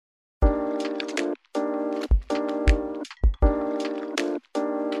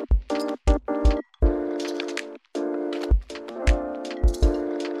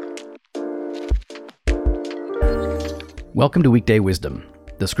Welcome to Weekday Wisdom,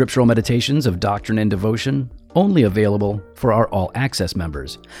 the scriptural meditations of doctrine and devotion, only available for our All Access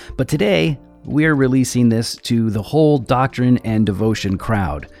members. But today, we're releasing this to the whole doctrine and devotion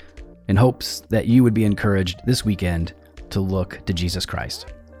crowd in hopes that you would be encouraged this weekend to look to Jesus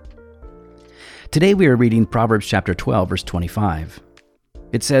Christ. Today we are reading Proverbs chapter 12, verse 25.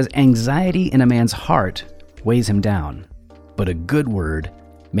 It says, "Anxiety in a man's heart weighs him down, but a good word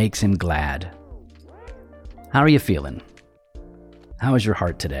makes him glad." How are you feeling? How is your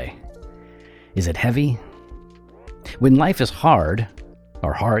heart today? Is it heavy? When life is hard,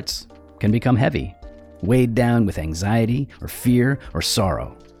 our hearts can become heavy, weighed down with anxiety or fear or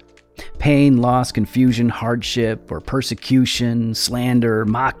sorrow. Pain, loss, confusion, hardship, or persecution, slander,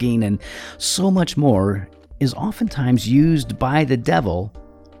 mocking, and so much more is oftentimes used by the devil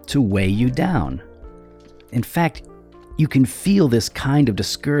to weigh you down. In fact, you can feel this kind of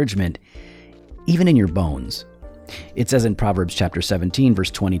discouragement even in your bones. It says in Proverbs chapter 17,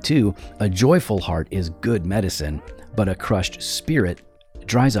 verse 22, "A joyful heart is good medicine, but a crushed spirit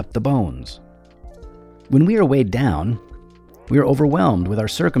dries up the bones." When we are weighed down, we are overwhelmed with our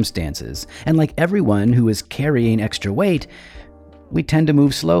circumstances, and like everyone who is carrying extra weight, we tend to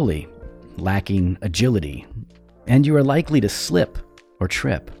move slowly, lacking agility, and you are likely to slip or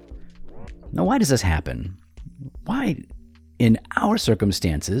trip. Now, why does this happen? Why, in our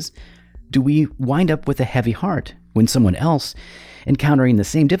circumstances, do we wind up with a heavy heart when someone else, encountering the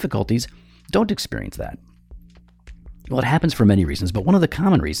same difficulties, don't experience that? Well, it happens for many reasons, but one of the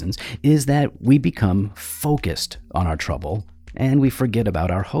common reasons is that we become focused on our trouble and we forget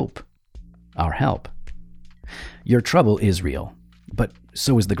about our hope, our help. Your trouble is real, but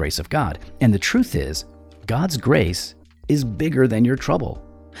so is the grace of God. And the truth is, God's grace is bigger than your trouble.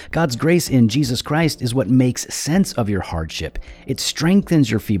 God's grace in Jesus Christ is what makes sense of your hardship. It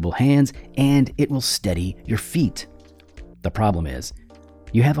strengthens your feeble hands, and it will steady your feet. The problem is,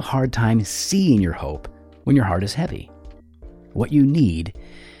 you have a hard time seeing your hope when your heart is heavy. What you need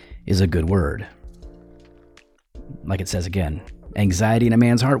is a good word. Like it says again, "Anxiety in a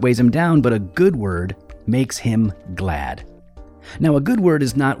man's heart weighs him down, but a good word makes him glad." Now, a good word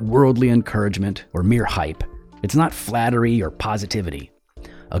is not worldly encouragement or mere hype. It's not flattery or positivity.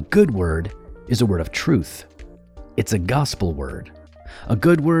 A good word is a word of truth. It's a gospel word. A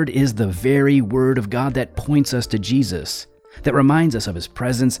good word is the very word of God that points us to Jesus, that reminds us of his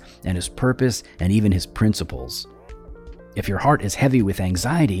presence and his purpose and even his principles. If your heart is heavy with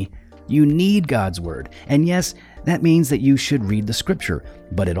anxiety, you need God's word. And yes, that means that you should read the scripture,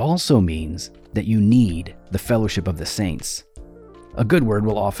 but it also means that you need the fellowship of the saints. A good word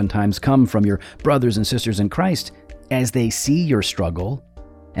will oftentimes come from your brothers and sisters in Christ as they see your struggle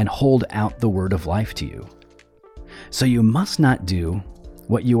and hold out the word of life to you. So you must not do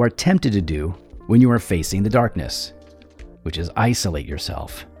what you are tempted to do when you are facing the darkness, which is isolate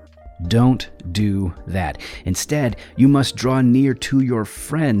yourself. Don't do that. Instead, you must draw near to your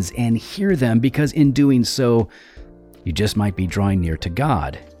friends and hear them, because in doing so, you just might be drawing near to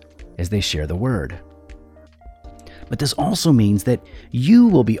God as they share the word. But this also means that you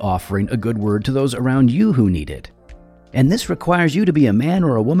will be offering a good word to those around you who need it. And this requires you to be a man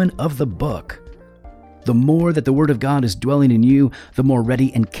or a woman of the book. The more that the word of God is dwelling in you, the more ready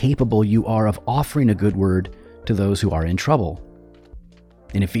and capable you are of offering a good word to those who are in trouble.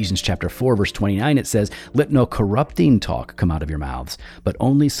 In Ephesians chapter 4, verse 29, it says, "Let no corrupting talk come out of your mouths, but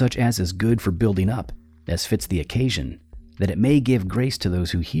only such as is good for building up, as fits the occasion, that it may give grace to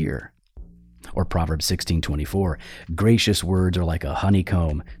those who hear." Or Proverbs 16:24, "Gracious words are like a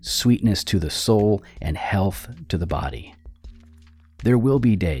honeycomb, sweetness to the soul and health to the body." There will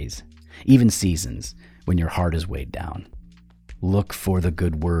be days, even seasons, when your heart is weighed down. Look for the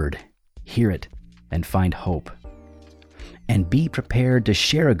good word, hear it, and find hope. And be prepared to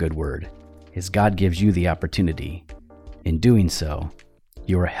share a good word, as God gives you the opportunity. In doing so,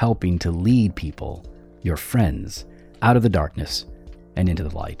 you are helping to lead people, your friends, out of the darkness and into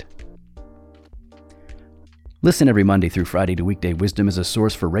the light. Listen every Monday through Friday to Weekday Wisdom as a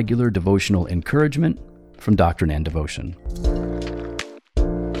source for regular devotional encouragement from Doctrine and Devotion.